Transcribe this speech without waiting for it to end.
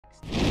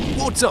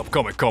What's up,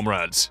 Comic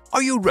Comrades?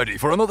 Are you ready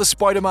for another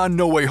Spider-Man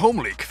No Way Home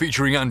leak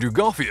featuring Andrew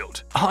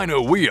Garfield? I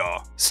know we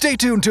are. Stay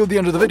tuned till the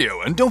end of the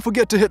video and don't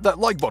forget to hit that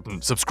like button,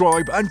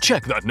 subscribe, and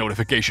check that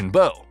notification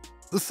bell.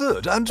 The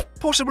third and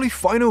possibly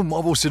final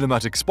Marvel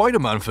Cinematic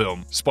Spider-Man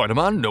film,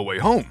 Spider-Man No Way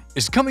Home,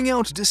 is coming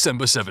out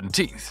December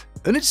 17th.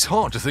 And it's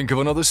hard to think of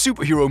another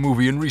superhero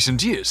movie in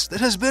recent years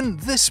that has been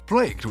this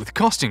plagued with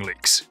casting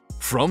leaks.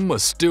 From a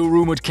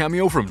still-rumored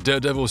cameo from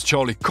Daredevil's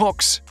Charlie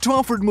Cox, to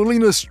Alfred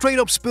Molina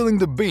straight-up spilling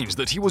the beans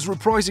that he was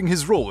reprising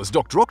his role as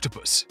Doctor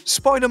Octopus,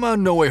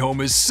 Spider-Man No Way Home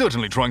is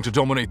certainly trying to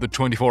dominate the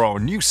 24-hour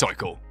news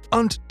cycle.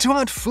 And to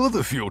add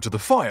further fuel to the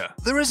fire,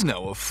 there is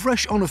now a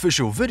fresh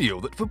unofficial video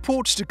that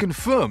purports to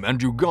confirm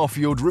Andrew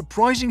Garfield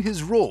reprising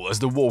his role as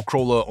the wall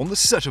crawler on the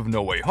set of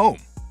No Way Home.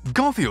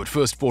 Garfield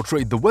first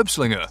portrayed the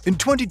web-slinger in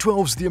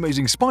 2012's The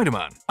Amazing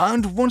Spider-Man,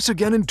 and once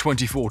again in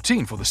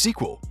 2014 for the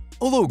sequel.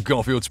 Although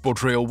Garfield's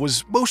portrayal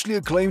was mostly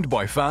acclaimed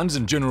by fans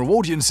and general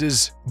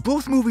audiences,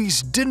 both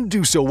movies didn't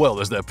do so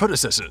well as their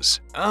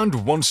predecessors.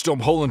 And once Tom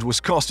Holland was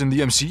cast in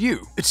the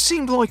MCU, it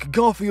seemed like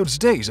Garfield's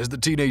days as the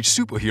teenage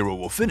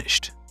superhero were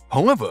finished.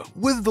 However,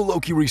 with the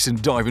Loki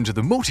recent dive into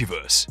the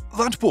multiverse,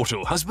 that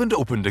portal has been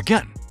opened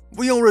again.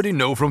 We already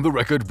know from the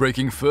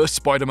record-breaking first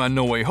Spider-Man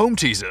No Way Home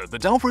teaser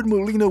that Alfred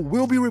Molina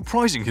will be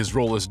reprising his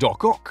role as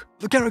Doc Ock,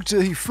 the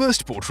character he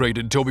first portrayed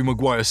in Tobey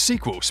Maguire's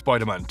sequel,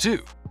 Spider-Man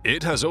 2.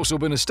 It has also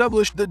been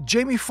established that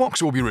Jamie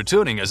Foxx will be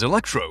returning as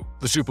Electro,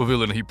 the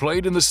supervillain he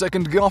played in the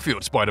second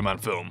Garfield Spider-Man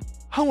film.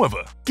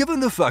 However, given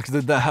the fact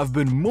that there have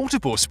been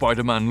multiple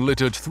Spider-Man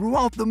littered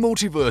throughout the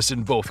multiverse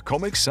in both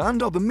comics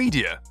and other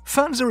media,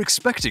 fans are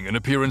expecting an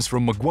appearance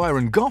from Maguire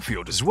and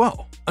Garfield as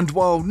well. And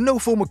while no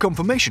formal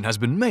confirmation has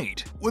been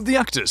made, with the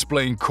actors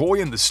playing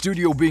coy and the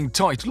studio being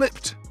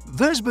tight-lipped,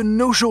 there's been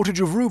no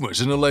shortage of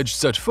rumors and alleged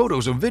set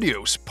photos and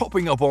videos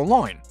popping up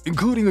online,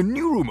 including a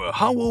new rumor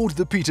how old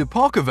the Peter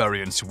Parker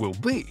variants will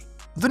be.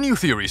 The new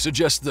theory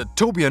suggests that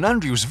Tobey and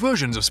Andrew's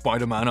versions of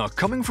Spider-Man are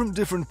coming from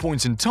different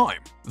points in time.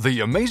 The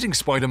Amazing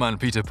Spider-Man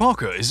Peter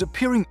Parker is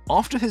appearing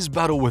after his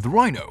battle with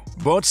Rhino,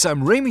 but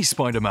Sam Raimi's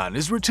Spider-Man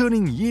is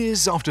returning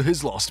years after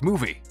his last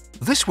movie.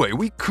 This way,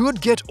 we could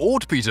get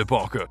old Peter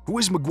Parker, who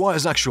is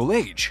Maguire's actual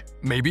age.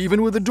 Maybe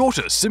even with a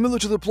daughter similar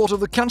to the plot of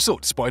the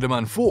cancelled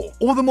Spider-Man 4,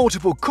 or the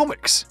multiple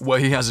comics, where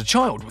he has a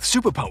child with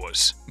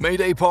superpowers.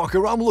 Mayday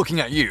Parker, I'm looking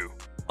at you.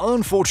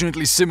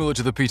 Unfortunately similar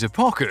to the Peter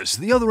Parkers,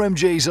 the other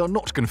MJs are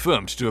not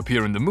confirmed to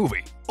appear in the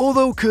movie.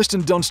 Although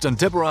Kirsten Dunst and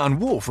Deborah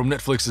Ann Woll from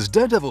Netflix's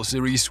Daredevil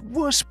series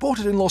were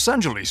spotted in Los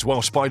Angeles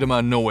while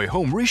Spider-Man No Way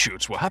Home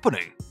reshoots were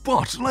happening.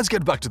 But let's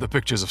get back to the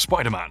pictures of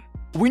Spider-Man.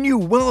 We knew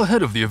well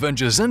ahead of the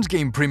Avengers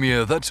Endgame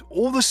premiere that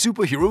all the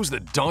superheroes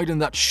that died in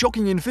that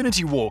shocking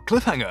Infinity War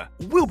cliffhanger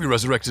will be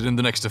resurrected in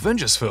the next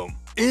Avengers film.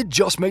 It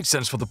just made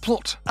sense for the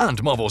plot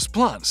and Marvel's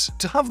plans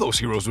to have those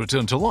heroes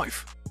return to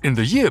life. In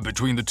the year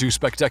between the two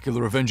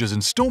spectacular Avengers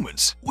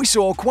installments, we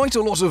saw quite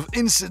a lot of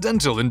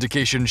incidental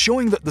indication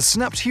showing that the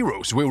snapped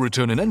heroes will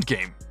return in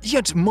Endgame.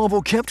 Yet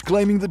Marvel kept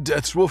claiming the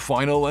deaths were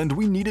final and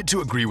we needed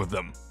to agree with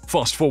them.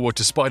 Fast forward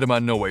to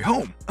Spider-Man No Way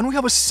Home, and we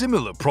have a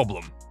similar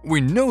problem. We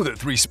know that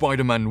 3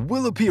 Spider-Man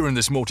will appear in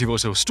this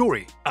multiversal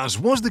story. As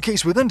was the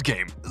case with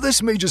Endgame,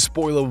 this major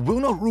spoiler will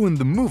not ruin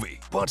the movie,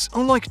 but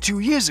unlike 2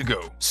 years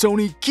ago,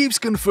 Sony keeps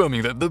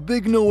confirming that the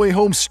big No Way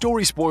Home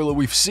story spoiler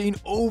we've seen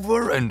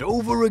over and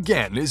over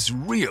again is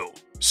real.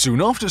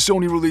 Soon after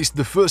Sony released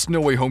the first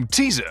No Way Home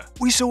teaser,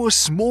 we saw a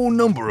small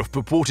number of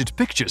purported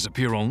pictures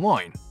appear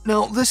online.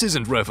 Now, this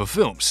isn't rare for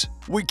films.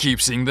 We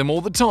keep seeing them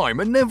all the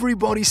time and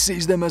everybody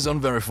sees them as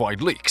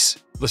unverified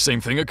leaks. The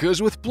same thing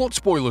occurs with plot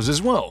spoilers as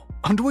well,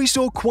 and we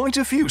saw quite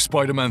a few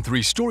Spider-Man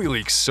 3 story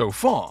leaks so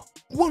far.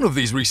 One of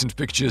these recent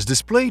pictures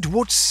displayed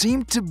what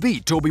seemed to be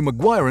Tobey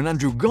Maguire and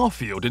Andrew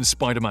Garfield in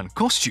Spider-Man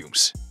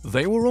costumes.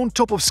 They were on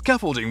top of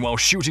scaffolding while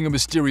shooting a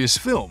mysterious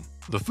film.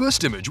 The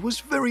first image was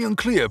very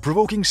unclear,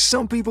 provoking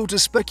some people to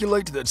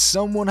speculate that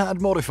someone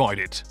had modified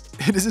it.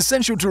 It is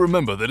essential to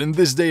remember that in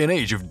this day and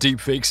age of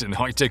deepfakes and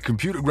high-tech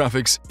computer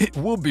graphics, it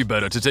would be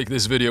better to take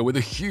this video with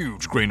a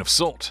huge grain of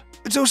salt.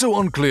 It's also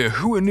unclear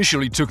who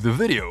initially took the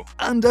video,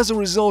 and as a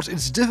result,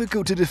 it's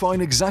difficult to define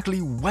exactly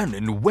when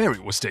and where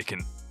it was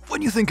taken.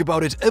 When you think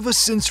about it, ever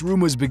since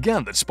rumors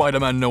began that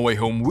Spider-Man No Way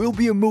Home will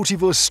be a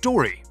multiverse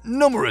story,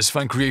 numerous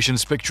fan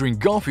creations picturing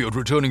Garfield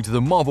returning to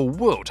the Marvel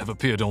world have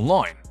appeared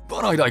online.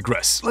 But I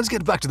digress, let's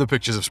get back to the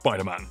pictures of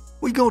Spider-Man.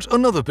 We got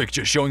another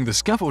picture showing the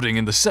scaffolding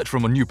in the set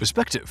from a new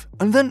perspective,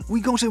 and then we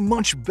got a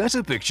much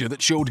better picture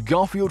that showed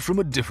Garfield from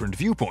a different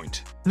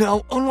viewpoint.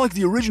 Now, unlike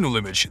the original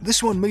image,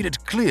 this one made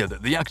it clear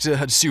that the actor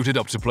had suited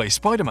up to play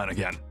Spider-Man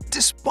again,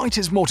 despite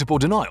his multiple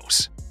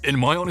denials. In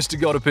my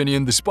honest-to-God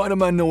opinion, the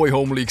Spider-Man No Way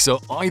Home leaks are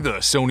either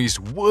Sony's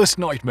worst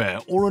nightmare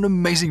or an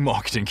amazing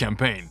marketing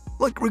campaign.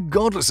 Like,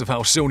 regardless of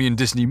how Sony and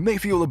Disney may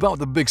feel about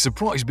the big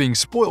surprise being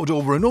spoiled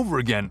over and over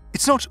again,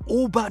 it's not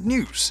all bad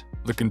news.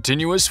 The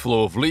continuous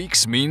flow of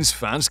leaks means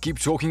fans keep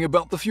talking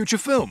about the future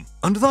film,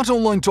 and that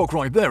online talk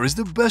right there is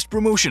the best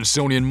promotion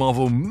Sony and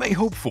Marvel may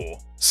hope for.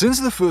 Since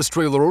the first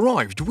trailer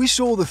arrived, we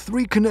saw the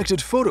 3 connected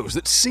photos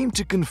that seemed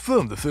to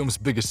confirm the film's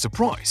biggest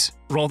surprise.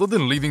 Rather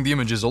than leaving the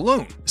images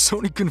alone,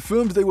 Sony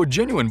confirmed they were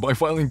genuine by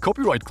filing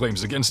copyright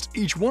claims against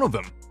each one of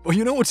them. But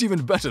you know what's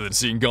even better than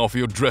seeing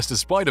Garfield dressed as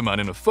Spider-Man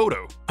in a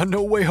photo? A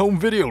No Way Home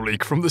video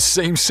leak from the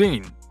same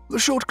scene. The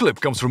short clip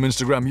comes from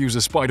Instagram user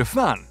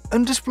SpiderFan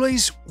and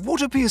displays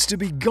what appears to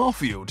be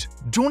Garfield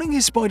donning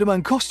his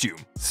Spider-Man costume,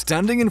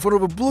 standing in front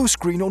of a blue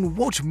screen on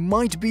what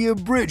might be a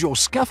bridge or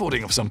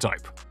scaffolding of some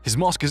type. His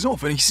mask is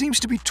off and he seems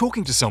to be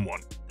talking to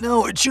someone.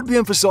 Now, it should be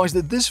emphasized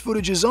that this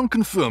footage is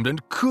unconfirmed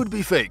and could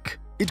be fake.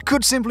 It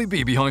could simply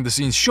be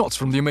behind-the-scenes shots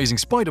from The Amazing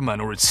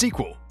Spider-Man or its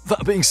sequel.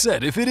 That being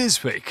said, if it is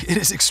fake, it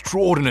is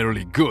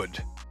extraordinarily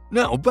good.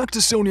 Now, back to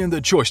Sony and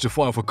their choice to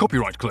file for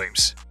copyright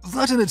claims.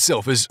 That in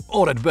itself is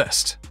odd at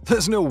best.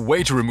 There's no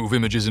way to remove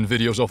images and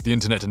videos off the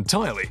internet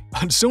entirely,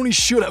 and Sony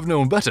should have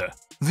known better.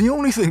 The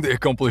only thing they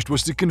accomplished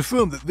was to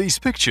confirm that these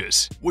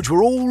pictures, which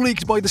were all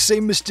leaked by the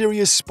same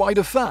mysterious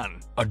Spider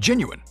fan, are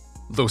genuine.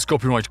 Those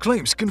copyright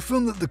claims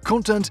confirm that the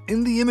content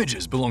in the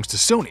images belongs to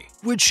Sony,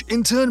 which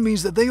in turn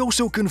means that they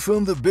also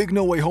confirm the big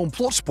No Way Home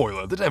plot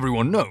spoiler that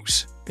everyone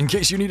knows. In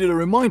case you needed a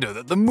reminder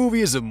that the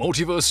movie is a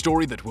multiverse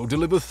story that will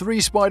deliver 3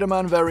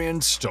 Spider-Man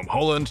variants: Tom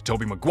Holland,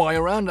 Tobey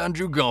Maguire, and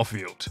Andrew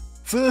Garfield.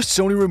 First,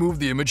 Sony removed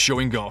the image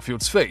showing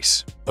Garfield's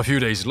face. A few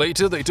days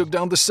later, they took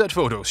down the set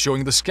photos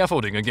showing the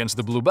scaffolding against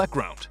the blue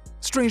background.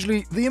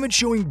 Strangely, the image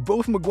showing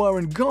both Maguire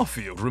and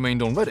Garfield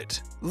remained on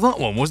Reddit. That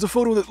one was the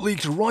photo that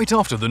leaked right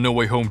after the No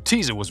Way Home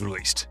teaser was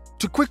released.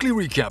 To quickly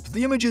recap,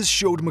 the images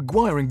showed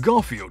Maguire and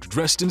Garfield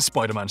dressed in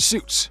Spider-Man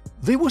suits.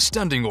 They were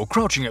standing or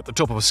crouching at the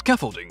top of a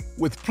scaffolding,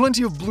 with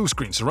plenty of blue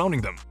screen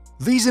surrounding them.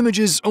 These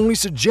images only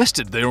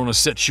suggested they are on a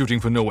set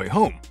shooting for No Way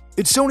Home.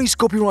 It's Sony's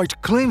copyright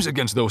claims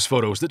against those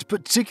photos that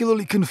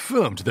particularly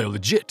confirmed they're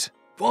legit.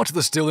 But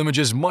the still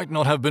images might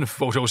not have been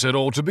photos at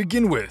all to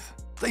begin with.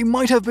 They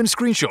might have been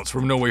screenshots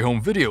from No Way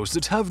Home videos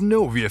that have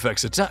no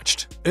VFX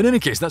attached. In any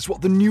case, that's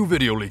what the new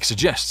video leak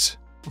suggests.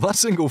 That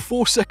single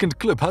 4-second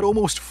clip had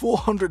almost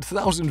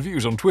 400,000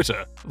 views on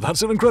Twitter.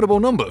 That's an incredible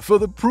number,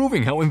 further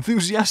proving how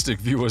enthusiastic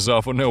viewers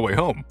are for No Way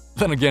Home.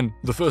 Then again,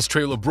 the first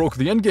trailer broke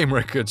the Endgame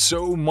record,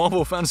 so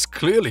Marvel fans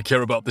clearly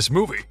care about this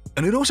movie.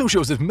 And it also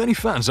shows that many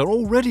fans are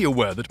already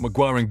aware that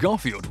Maguire and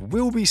Garfield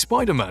will be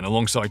Spider-Man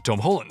alongside Tom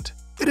Holland.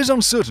 It is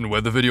uncertain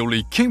where the video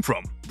leak came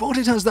from, but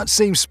it has that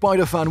same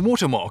Spider-Fan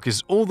watermark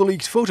as all the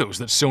leaked photos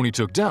that Sony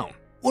took down.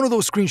 One of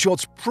those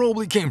screenshots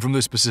probably came from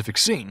this specific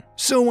scene,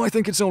 so I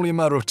think it's only a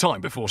matter of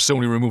time before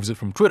Sony removes it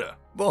from Twitter.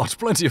 But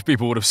plenty of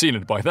people would have seen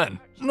it by then,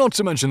 not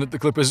to mention that the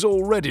clip is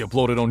already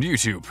uploaded on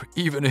YouTube,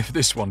 even if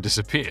this one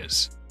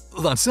disappears.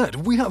 That said,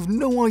 we have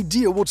no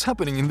idea what's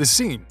happening in this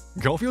scene.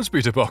 Garfield's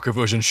Peter Parker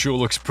version sure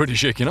looks pretty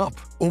shaken up.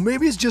 Or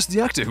maybe it's just the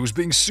actor who's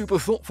being super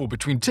thoughtful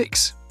between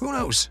takes. Who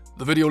knows?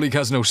 The video leak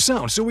has no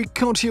sound, so we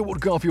can't hear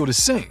what Garfield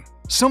is saying.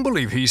 Some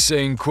believe he's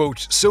saying,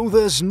 quote, "So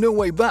there's no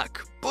way back,"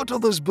 but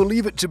others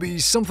believe it to be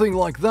something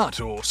like that,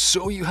 or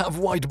 "So you have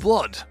white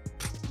blood."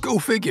 Go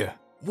figure.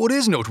 What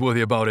is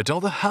noteworthy about it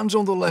are the hands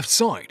on the left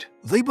side.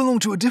 They belong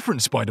to a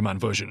different Spider-Man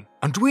version,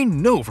 and we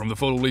know from the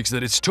photo leaks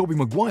that it's Tobey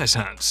Maguire's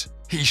hands.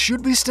 He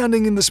should be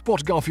standing in the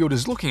spot Garfield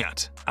is looking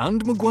at,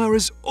 and Maguire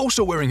is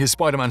also wearing his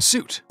Spider-Man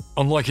suit.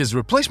 Unlike his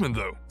replacement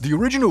though, the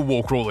original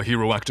Warcrawler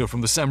hero actor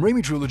from the Sam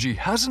Raimi trilogy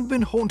hasn't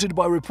been haunted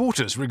by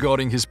reporters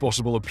regarding his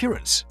possible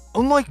appearance,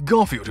 unlike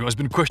Garfield, who has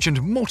been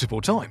questioned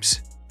multiple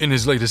times. In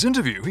his latest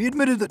interview, he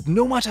admitted that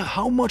no matter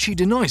how much he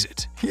denies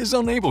it, he is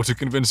unable to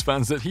convince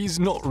fans that he's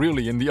not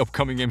really in the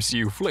upcoming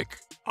MCU flick.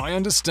 "I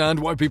understand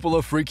why people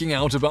are freaking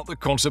out about the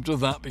concept of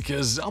that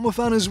because I'm a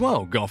fan as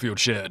well," Garfield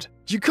shared.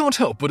 "You can't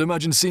help but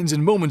imagine scenes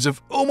and moments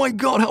of, 'Oh my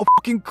god, how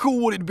fucking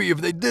cool would it be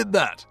if they did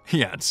that?'"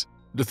 he adds.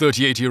 The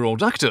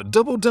 38-year-old actor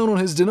doubled down on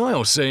his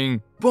denial,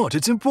 saying, "But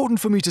it's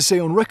important for me to say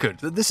on record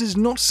that this is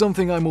not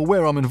something I'm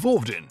aware I'm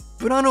involved in.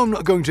 But I know I'm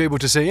not going to be able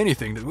to say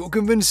anything that will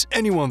convince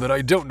anyone that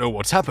I don't know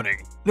what's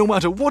happening. No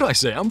matter what I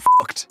say, I'm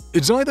fucked.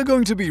 It's either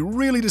going to be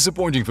really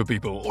disappointing for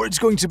people, or it's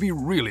going to be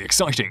really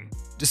exciting."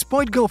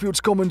 Despite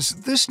Garfield's comments,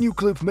 this new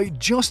clip may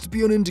just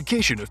be an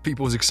indication of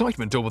people's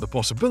excitement over the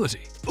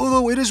possibility.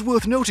 Although it is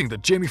worth noting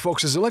that Jamie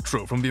Foxx's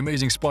Electro from The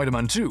Amazing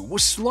Spider-Man 2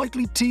 was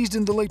slightly teased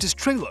in the latest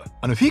trailer,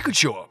 and if he could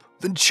show up,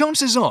 then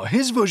chances are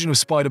his version of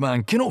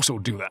Spider-Man can also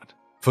do that.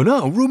 For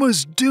now,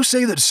 rumors do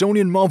say that Sony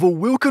and Marvel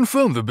will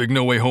confirm the big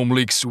No Way Home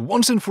leaks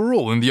once and for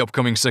all in the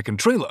upcoming second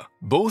trailer.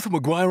 Both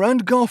Maguire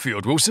and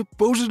Garfield will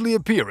supposedly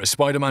appear as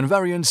Spider-Man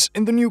variants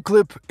in the new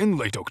clip in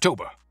late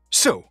October.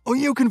 So, are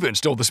you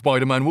convinced all the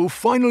Spider-Man will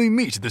finally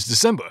meet this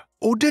December?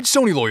 Or did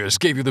Sony lawyers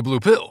give you the blue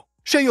pill?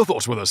 Share your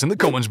thoughts with us in the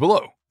comments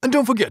below. And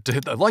don't forget to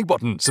hit that like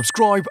button,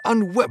 subscribe,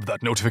 and web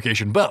that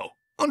notification bell.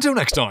 Until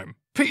next time,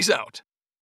 peace out.